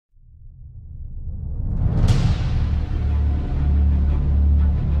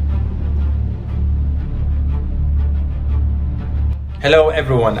Hello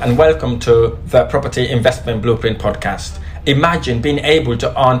everyone and welcome to the Property Investment Blueprint podcast. Imagine being able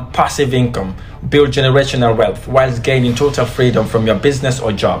to earn passive income, build generational wealth whilst gaining total freedom from your business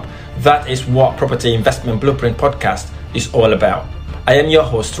or job. That is what Property Investment Blueprint podcast is all about. I am your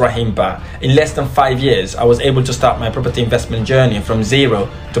host, Rahim Ba. In less than 5 years, I was able to start my property investment journey from zero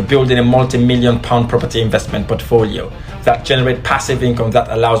to building a multi-million pound property investment portfolio that generates passive income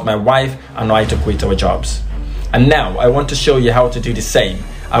that allows my wife and I to quit our jobs. And now I want to show you how to do the same.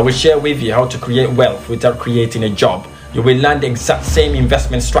 I will share with you how to create wealth without creating a job. You will learn the exact same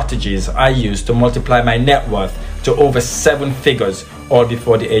investment strategies I use to multiply my net worth to over 7 figures, all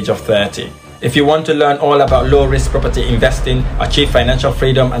before the age of 30. If you want to learn all about low-risk property investing, achieve financial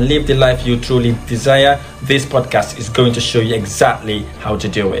freedom, and live the life you truly desire, this podcast is going to show you exactly how to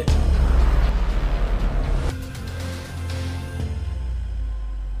do it.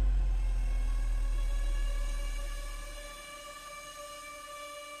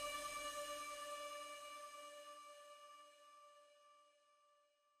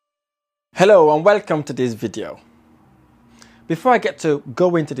 Hello and welcome to this video. Before I get to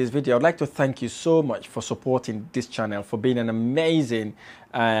go into this video, I'd like to thank you so much for supporting this channel, for being an amazing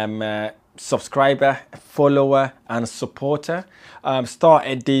subscriber, follower and supporter.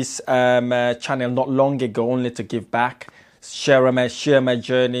 Started this channel not long ago only to give back, share my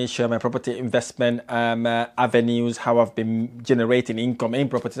journey, share my property investment avenues, how I've been generating income in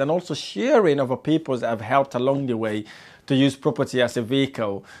properties, and also sharing other people that have helped along the way to use property as a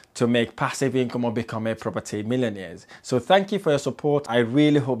vehicle to make passive income or become a property millionaires. So thank you for your support. I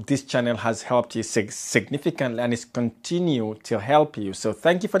really hope this channel has helped you significantly and is continue to help you. So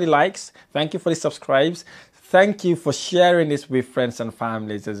thank you for the likes, thank you for the subscribes, thank you for sharing this with friends and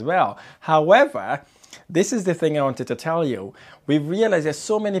families as well. However, this is the thing I wanted to tell you. We've realized there's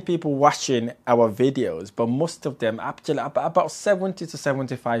so many people watching our videos, but most of them, actually about 70 to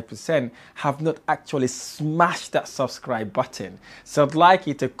 75%, have not actually smashed that subscribe button. So I'd like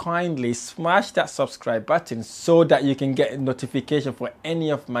you to kindly smash that subscribe button so that you can get a notification for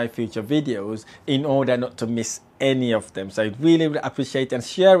any of my future videos in order not to miss any of them. So I really appreciate it, and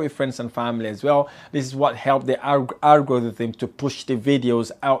share with friends and family as well. This is what helped the algorithm to push the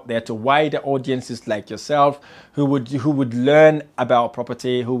videos out there to wider audiences like yourself who would learn about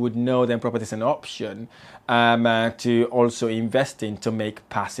property, who would know that property is an option to also invest in to make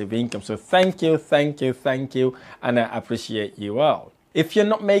passive income. So thank you, and I appreciate you all. If you're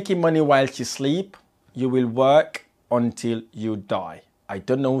not making money whilst you sleep, you will work until you die. I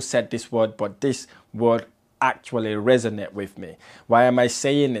don't know who said this word, but this word actually resonate with me. Why am I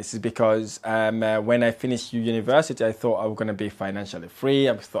saying this? Is because when I finished university, I thought I was going to be financially free.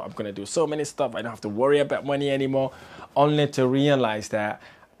 I thought I'm going to do so many stuff. I don't have to worry about money anymore, only to realize that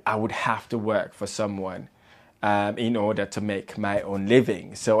I would have to work for someone in order to make my own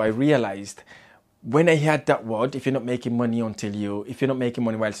living. So I realized when I heard that word, if you're not making money whilst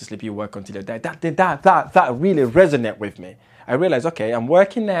you sleep, you work until you die. That really resonate with me. I realized, okay, I'm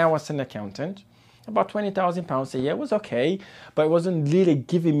working now as an accountant. About £20,000 a year was okay, but it wasn't really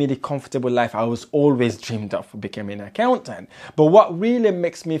giving me the comfortable life I was always dreamed of for becoming an accountant. But what really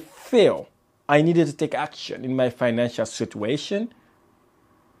makes me feel I needed to take action in my financial situation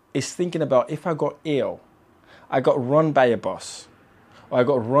is thinking about if I got ill, I got run by a bus, or I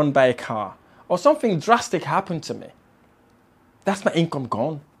got run by a car, or something drastic happened to me. That's my income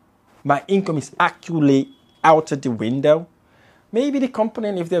gone. My income is actually out of the window. Maybe the company,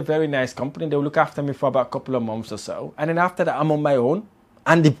 and if they're a very nice company, they'll look after me for about a couple of months or so. And then after that, I'm on my own.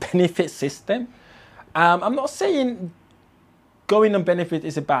 And the benefit system. I'm not saying going on benefit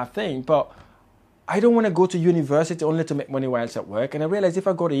is a bad thing, but I don't want to go to university only to make money whilst at work. And I realize if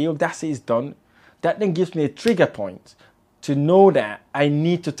I got ill, that's it, it's done. That then gives me a trigger point to know that I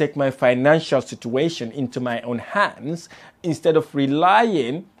need to take my financial situation into my own hands instead of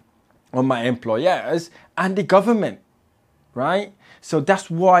relying on my employers and the government. Right? So that's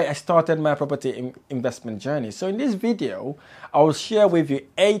why I started my property investment journey. So in this video, I will share with you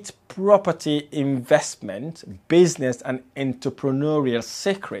 8 property investment, business and entrepreneurial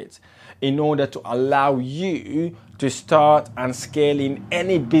secrets in order to allow you to start and scale in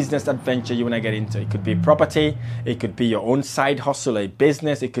any business adventure you want to get into. It could be property, it could be your own side hustle, a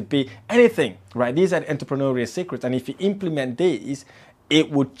business, it could be anything, right? These are entrepreneurial secrets. And if you implement these, it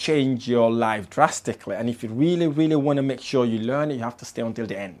would change your life drastically. And if you really want to make sure you learn it, you have to stay until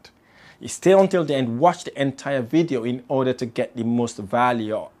the end. You stay until the end, watch the entire video in order to get the most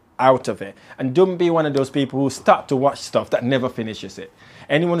value out of it. And don't be one of those people who start to watch stuff that never finishes it.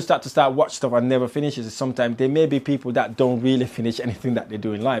 Anyone who start watch stuff and never finishes it, sometimes there may be people that don't really finish anything that they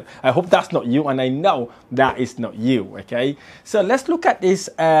do in life. I hope that's not you, and I know that is not you, okay? So let's look at these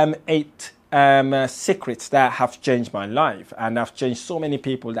 8 secrets that have changed my life and have changed so many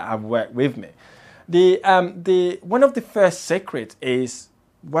people that have worked with me. One of the first secrets is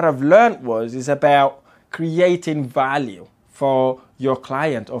what I've learned is about creating value for your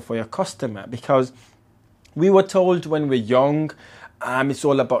client or for your customer, because we were told when we're young, it's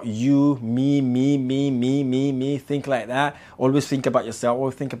all about you, me, think like that. Always think about yourself,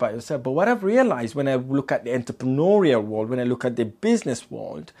 always think about yourself. But what I've realized when I look at the entrepreneurial world, when I look at the business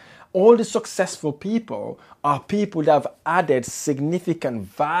world, all the successful people are people that have added significant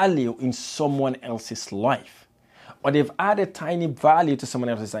value in someone else's life. Or they've added tiny value to someone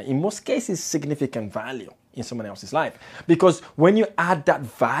else's life. In most cases, significant value in someone else's life. Because when you add that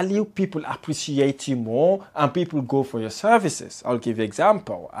value, people appreciate you more and people go for your services. I'll give you an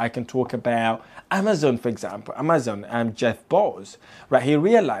example. I can talk about Amazon, for example. Amazon and Jeff Bezos, right? He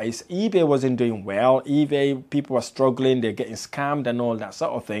realized eBay wasn't doing well. eBay, people were struggling. They're getting scammed and all that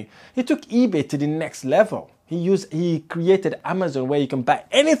sort of thing. He took eBay to the next level. He created Amazon where you can buy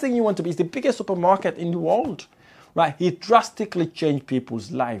anything you want to be. It's the biggest supermarket in the world. Right, he drastically changed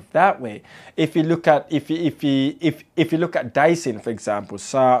people's life that way. If you look at if you look at Dyson, for example,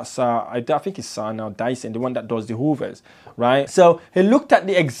 I think it's now Dyson, the one that does the Hoovers, right? So he looked at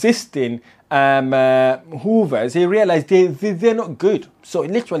the existing Hoovers. He realized they're not good. So he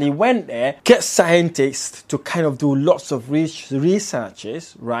literally went there, get scientists to kind of do lots of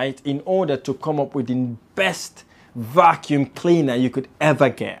researches, right, in order to come up with the best vacuum cleaner you could ever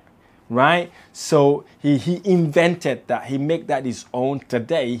get. Right, so he invented that. He made that his own.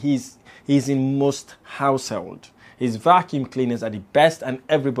 Today, he's in most households. His vacuum cleaners are the best, and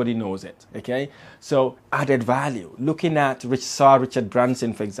everybody knows it. Okay, so added value. Looking at Richard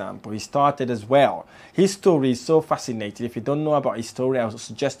Branson, for example, he started as well. His story is so fascinating. If you don't know about his story, I would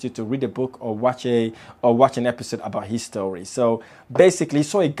suggest you to read a book or watch an episode about his story. So basically, he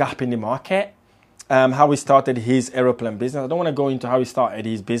saw a gap in the market. How he started his aeroplane business. I don't want to go into how he started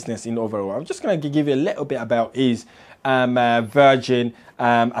his business in overall. I'm just going to give you a little bit about his Virgin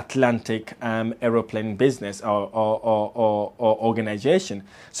Atlantic aeroplane business or organization.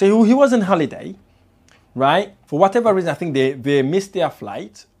 So he was on holiday, right? For whatever reason, I think they missed their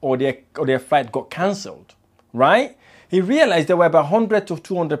flight or their flight got cancelled, right? He realized there were about 100 to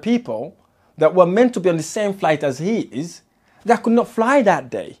 200 people that were meant to be on the same flight as he is that could not fly that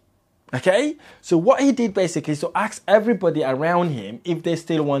day. Okay, so what he did basically is to ask everybody around him if they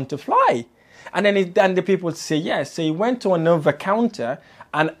still want to fly. And then the people say yes. So he went to another counter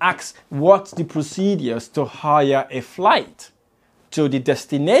and asked what's the procedures to hire a flight to the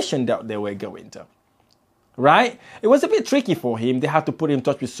destination that they were going to. Right? It was a bit tricky for him. They had to put him in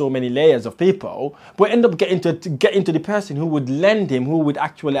touch with so many layers of people, but end up getting to the person who would lend him, who would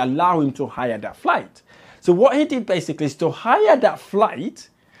actually allow him to hire that flight. So what he did basically is to hire that flight,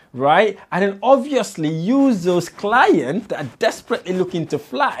 right? And then obviously use those clients that are desperately looking to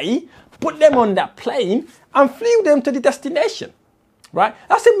fly, put them on that plane and flew them to the destination, right?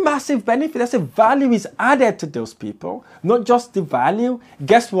 That's a massive benefit. That's a value is added to those people, not just the value.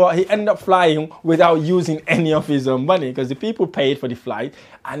 Guess what? He ended up flying without using any of his own money because the people paid for the flight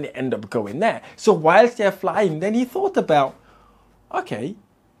and they end up going there. So whilst they're flying, then he thought about, okay,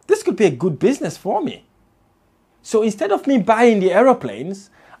 this could be a good business for me. So instead of me buying the aeroplanes,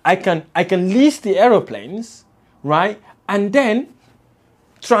 I can lease the aeroplanes, right? And then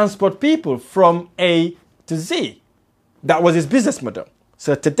transport people from A to Z. That was his business model.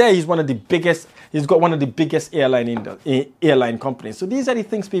 So today he's got one of the biggest airline companies. So these are the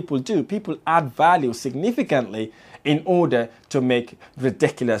things people do. People add value significantly in order to make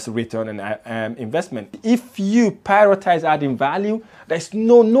ridiculous return on investment. If you prioritize adding value, there's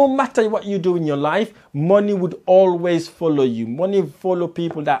no matter what you do in your life, money would always follow you. Money follow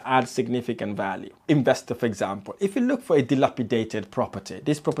people that add significant value. Investor, for example, if you look for a dilapidated property,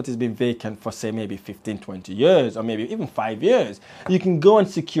 this property has been vacant for say maybe 15, 20 years or maybe even 5 years, you can go and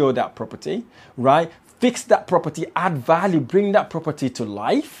secure that property, right? Fix that property, add value, bring that property to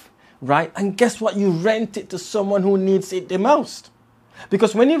life, right? And guess what? You rent it to someone who needs it the most.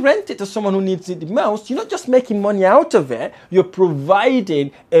 Because when you rent it to someone who needs it the most, you're not just making money out of it, you're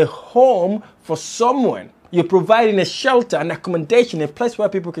providing a home for someone. You're providing a shelter, an accommodation, a place where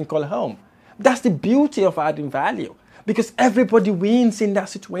people can call home. That's the beauty of adding value. Because everybody wins in that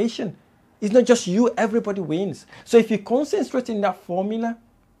situation. It's not just you, everybody wins. So if you concentrate in that formula,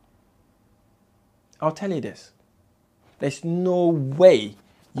 I'll tell you this. There's no way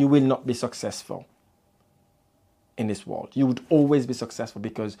you will not be successful in this world. You would always be successful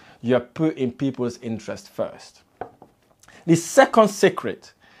because you are putting people's interest first. The second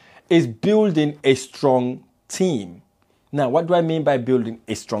secret is building a strong team. Now, what do I mean by building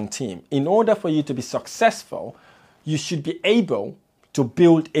a strong team? In order for you to be successful, you should be able to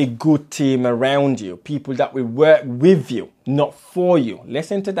build a good team around you, people that will work with you, not for you.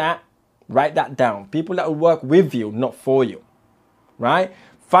 Listen to that. Write that down. People that will work with you, not for you. Right?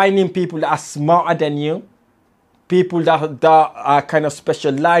 Finding people that are smarter than you, people that are kind of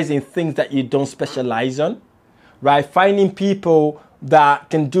specialized in things that you don't specialize on. Right? Finding people that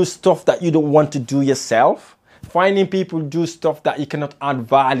can do stuff that you don't want to do yourself. Finding people do stuff that you cannot add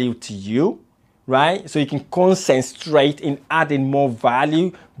value to you. Right? So you can concentrate in adding more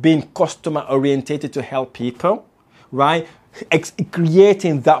value, being customer orientated to help people. Right?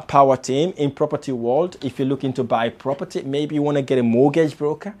 Creating that power team in property world. If you're looking to buy property, maybe you want to get a mortgage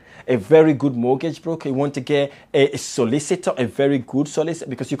broker, a very good mortgage broker. You want to get a solicitor, a very good solicitor,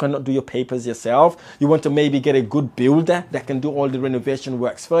 because you cannot do your papers yourself. You want to maybe get a good builder that can do all the renovation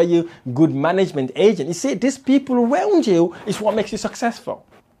works for you, good management agent. You see, these people around you is what makes you successful.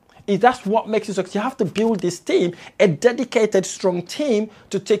 That's what makes you successful. You have to build this team, a dedicated, strong team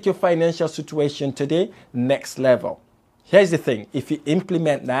to take your financial situation to the next level. Here's the thing. If you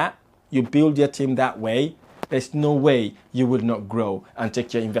implement that, you build your team that way, there's no way you will not grow and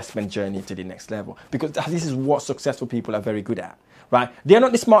take your investment journey to the next level. Because this is what successful people are very good at, right? They're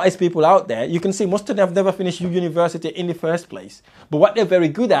not the smartest people out there. You can see most of them have never finished university in the first place. But what they're very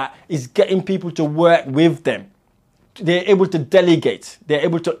good at is getting people to work with them. They're able to delegate. They're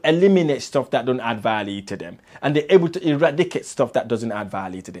able to eliminate stuff that don't add value to them. And they're able to eradicate stuff that doesn't add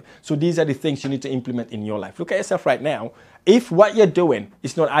value to them. So these are the things you need to implement in your life. Look at yourself right now. If what you're doing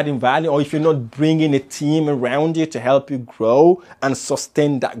is not adding value, or if you're not bringing a team around you to help you grow and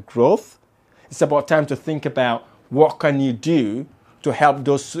sustain that growth, it's about time to think about what can you do to help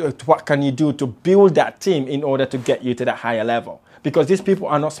those, what can you do to build that team in order to get you to that higher level. Because these people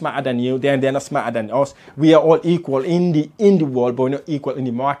are not smarter than you, they're not smarter than us. We are all equal in the world, but we're not equal in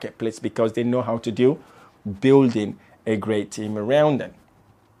the marketplace because they know how to do building a great team around them.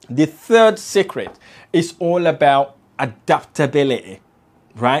 The third secret is all about adaptability,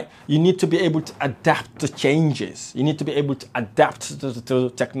 right? You need to be able to adapt to changes. You need to be able to adapt to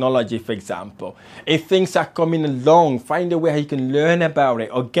technology, for example. If things are coming along, find a way how you can learn about it,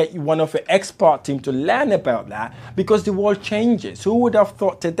 or get one of your expert team to learn about that, because the world changes. Who would have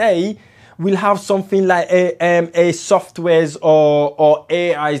thought today we'll have something like a softwares or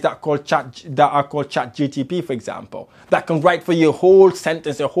AIs that are called ChatGPT, for example, that can write for you a whole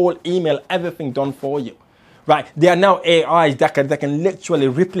sentence, a whole email, everything done for you. Right? There are now AIs that can literally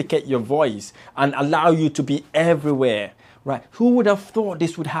replicate your voice and allow you to be everywhere. Right? Who would have thought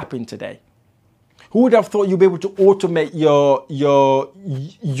this would happen today? Who would have thought you'd be able to automate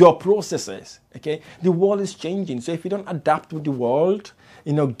your processes? Okay? The world is changing. So if you don't adapt with the world,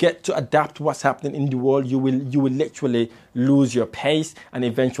 get to adapt to what's happening in the world, you will literally lose your pace, and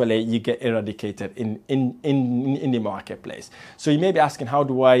eventually you get eradicated in the marketplace. So you may be asking, how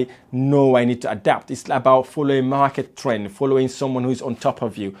do I know I need to adapt? It's about following market trend, following someone who's on top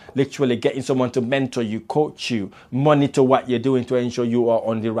of you, literally getting someone to mentor you, coach you, monitor what you're doing to ensure you are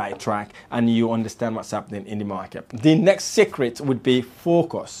on the right track and you understand what's happening in the market. The next secret would be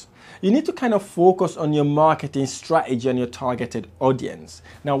focus. You need to kind of focus on your marketing strategy and your targeted audience.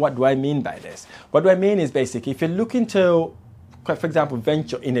 Now, what do I mean by this? What do I mean is basically, if you're looking to, for example,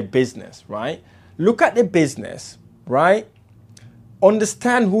 venture in a business, right? Look at the business, right?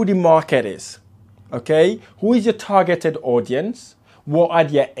 Understand who the market is, okay? Who is your targeted audience? What are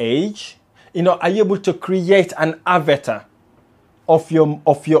their age? Are you able to create an avatar of your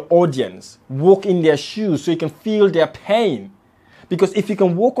audience? Walk in their shoes so you can feel their pain. Because if you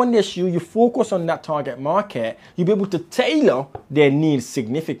can walk on their shoe, you focus on that target market, you'll be able to tailor their needs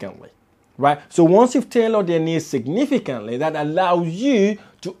significantly, right? So once you've tailored their needs significantly, that allows you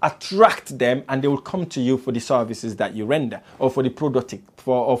to attract them, and they will come to you for the services that you render, or for the product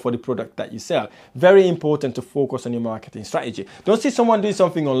that you sell. Very important to focus on your marketing strategy. Don't see someone doing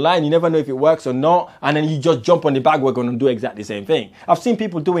something online, you never know if it works or not, and then you just jump on the bandwagon and do exactly the same thing. I've seen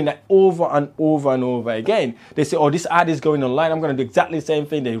people doing that over and over and over again. They say, oh, this ad is going online, I'm going to do exactly the same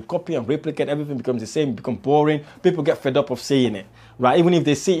thing. They copy and replicate, everything becomes the same, it becomes boring. People get fed up of seeing it, right? Even if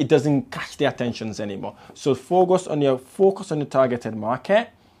they see it, doesn't catch their attentions anymore. So focus on your targeted market,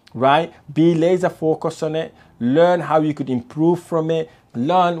 right? Be laser focused on it. Learn how you could improve from it.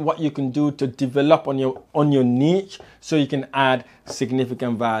 Learn what you can do to develop on your niche so you can add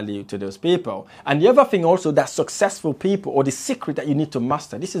significant value to those people. And the other thing also that successful people, or the secret that you need to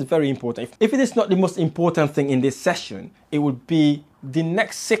master, this is very important. If it is not the most important thing in this session, it would be the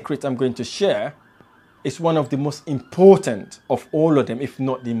next secret I'm going to share is one of the most important of all of them, if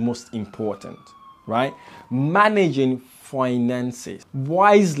not the most important, right? Managing finances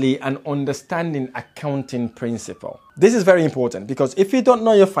wisely and understanding accounting principle. This is very important because if you don't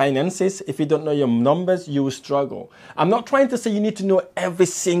know your finances, if you don't know your numbers, you will struggle. I'm not trying to say you need to know every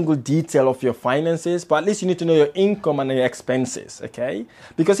single detail of your finances, but at least you need to know your income and your expenses, okay?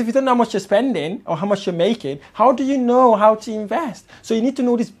 Because if you don't know how much you're spending or how much you're making, how do you know how to invest? So you need to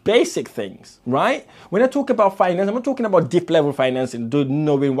know these basic things, right? When I talk about finance, I'm not talking about deep level financing,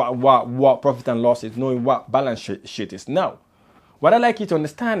 knowing what profit and loss is, knowing what balance sheet is. No. What I'd like you to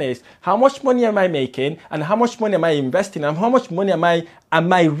understand is how much money am I making and how much money am I investing and how much money am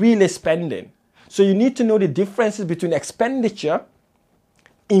I really spending. So you need to know the differences between expenditure,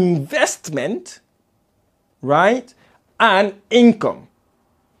 investment, right, and income.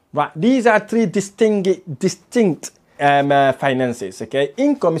 Right? These are three distinct finances. Okay,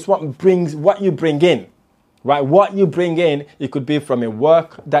 income is what you bring in. Right, what you bring in, it could be from a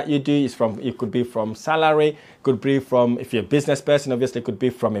work that you do. It could be from salary. It could be from, if you're a business person, obviously it could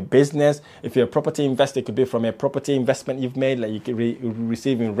be from a business. If you're a property investor, it could be from a property investment you've made, like you could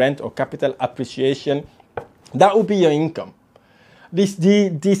receiving rent or capital appreciation. That would be your income.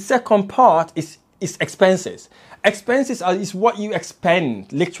 The second part is expenses. Expenses is what you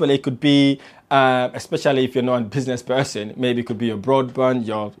expend. Literally, it could be, especially if you're not a business person, maybe it could be your broadband,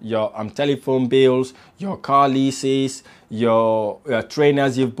 your telephone bills, your car leases, your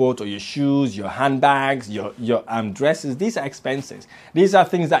trainers you've bought, or your shoes, your handbags, your dresses. These are expenses. These are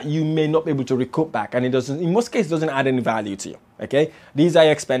things that you may not be able to recoup back, and it doesn't, in most cases, doesn't add any value to you. Okay, these are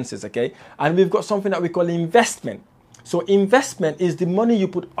your expenses. Okay, and we've got something that we call investment. So investment is the money you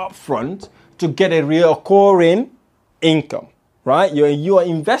put up front to get a recurring income, right? You are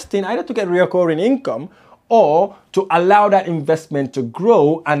investing either to get recurring income or to allow that investment to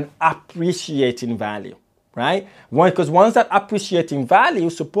grow and appreciate in value, right? Because once that appreciating value,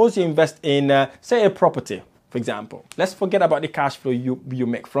 suppose you invest in, say, a property, for example. Let's forget about the cash flow you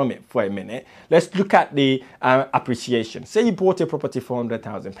make from it for a minute. Let's look at the appreciation. Say you bought a property for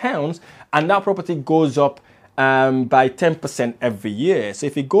 £100,000 and that property goes up by 10% every year. So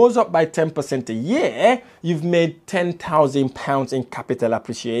if it goes up by 10% a year, you've made £10,000 in capital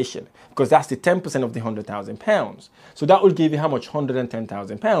appreciation, because that's the 10% of the £100,000. So that will give you how much?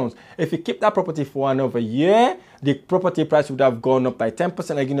 £110,000. If you keep that property for another year, the property price would have gone up by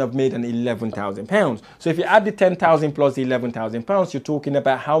 10%, again, you have made an £11,000. So if you add the 10,000 plus the £11,000, you're talking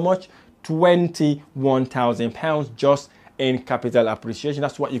about how much? £21,000 just in capital appreciation.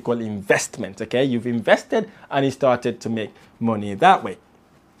 That's what you call investment. Okay, you've invested and you started to make money that way.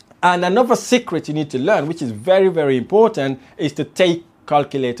 And another secret you need to learn, which is very, very important, is to take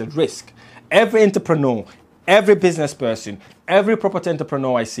calculated risk. Every entrepreneur, every business person, every property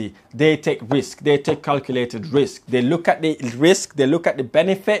entrepreneur I see, they take risk. They take calculated risk. They look at the risk, they look at the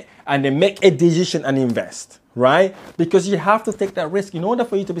benefit, and they make a decision and invest. Right? Because you have to take that risk. In order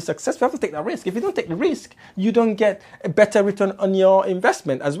for you to be successful, you have to take that risk. If you don't take the risk, you don't get a better return on your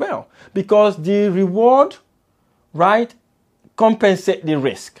investment as well. Because the reward, right, compensate the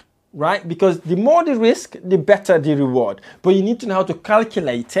risk, right? Because the more the risk, the better the reward. But you need to know how to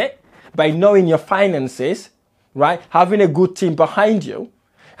calculate it by knowing your finances, right? Having a good team behind you,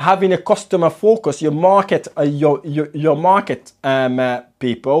 having a customer focus, your market, your market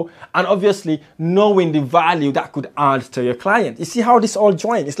people, and obviously knowing the value that could add to your client. You see how this all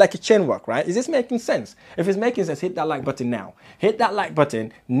joins? It's like a chain work, right? Is this making sense? If it's making sense, hit that like button now. Hit that like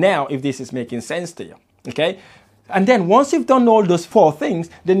button now if this is making sense to you, okay? And then once you've done all those four things,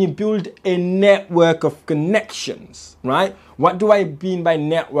 then you build a network of connections, right? What do I mean by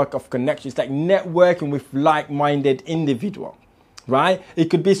network of connections? It's like networking with like-minded individuals. Right?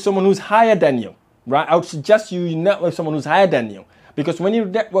 It could be someone who's higher than you, right? I would suggest you network with someone who's higher than you, because when you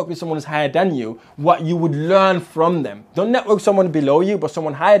network with someone who's higher than you, what you would learn from them. Don't network with someone below you, but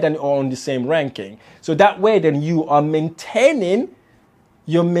someone higher than you or on the same ranking. So that way, then you are maintaining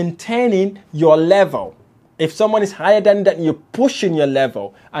your level. If someone is higher than that, you're pushing your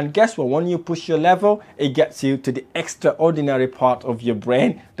level. And guess what? When you push your level, it gets you to the extraordinary part of your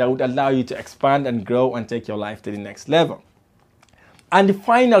brain that would allow you to expand and grow and take your life to the next level. And the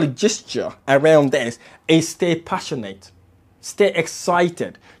final gesture around this is stay passionate, stay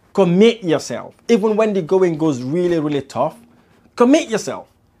excited, commit yourself. Even when the going goes really, really tough, commit yourself.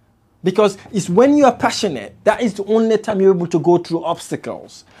 Because it's when you are passionate, that is the only time you're able to go through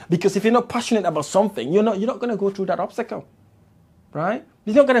obstacles. Because if you're not passionate about something, you're not going to go through that obstacle, right?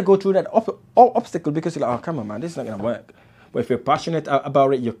 You're not going to go through that obstacle because you're like, oh, come on, man, this is not going to work. But if you're passionate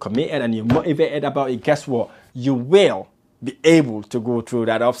about it, you're committed and you're motivated about it, guess what? You will be able to go through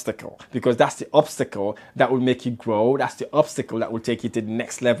that obstacle, because that's the obstacle that will make you grow. That's the obstacle that will take you to the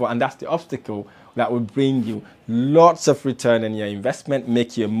next level. And that's the obstacle that will bring you lots of return in your investment,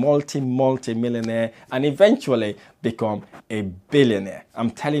 make you a multi-millionaire, and eventually become a billionaire.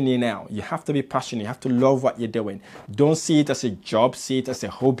 I'm telling you now, you have to be passionate. You have to love what you're doing. Don't see it as a job. See it as a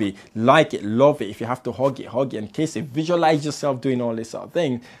hobby. Like it, love it. If you have to hug it, hug it. In case you visualize yourself doing all this sort of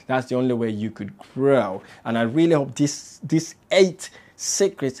thing, that's the only way you could grow. And I really hope this 8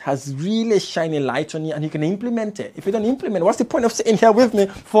 secrets has really shiny light on you and you can implement it. If you don't implement it, what's the point of sitting here with me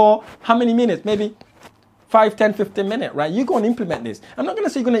for how many minutes? Maybe 5, 10, 15 minutes, right? You go and implement this. I'm not going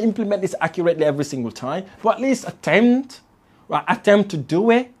to say you're going to implement this accurately every single time, but at least attempt, right? Attempt to do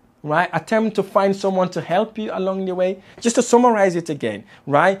it, right? Attempt to find someone to help you along the way. Just to summarize it again,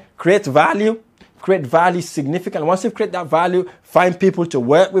 right? Create value significantly. Once you create that value, find people to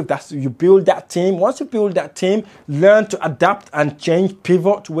work with. That's, you build that team. Once you build that team, learn to adapt and change,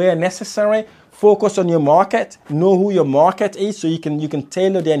 pivot where necessary. Focus on your market. Know who your market is so you can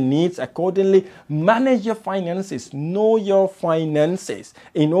tailor their needs accordingly. Manage your finances. Know your finances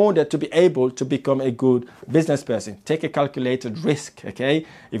in order to be able to become a good business person. Take a calculated risk, okay?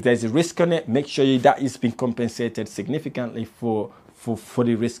 If there's a risk on it, make sure that is being compensated significantly for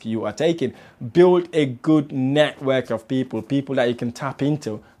the risk you are taking. Build a good network of people that you can tap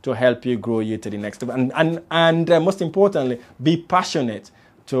into to help you grow you to the next level. And most importantly, be passionate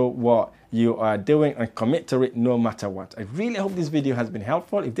to what you are doing and commit to it no matter what. I really hope this video has been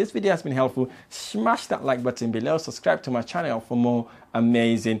helpful. If this video has been helpful, smash that like button below. Subscribe to my channel for more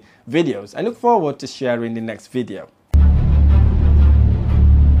amazing videos. I look forward to sharing the next video.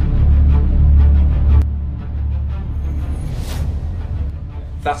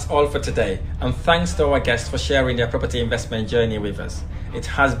 That's all for today, and thanks to our guests for sharing their property investment journey with us. It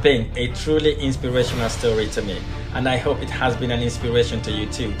has been a truly inspirational story to me, and I hope it has been an inspiration to you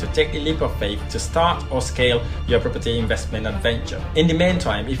too, to take the leap of faith to start or scale your property investment adventure. In the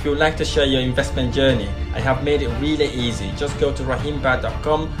meantime, if you would like to share your investment journey, I have made it really easy. Just go to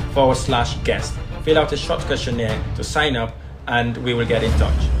rahimba.com/guest. Fill out a short questionnaire to sign up, and we will get in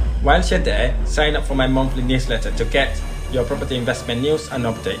touch. While you're there, sign up for my monthly newsletter to get your property investment news and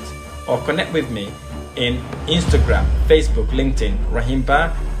updates, or connect with me in Instagram, Facebook, LinkedIn,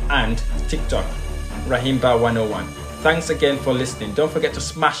 Rahimba, and TikTok, Rahimba101. Thanks again for listening. Don't forget to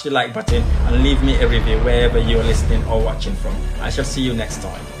smash the like button and leave me a review wherever you're listening or watching from. I shall see you next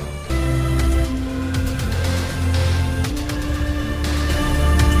time.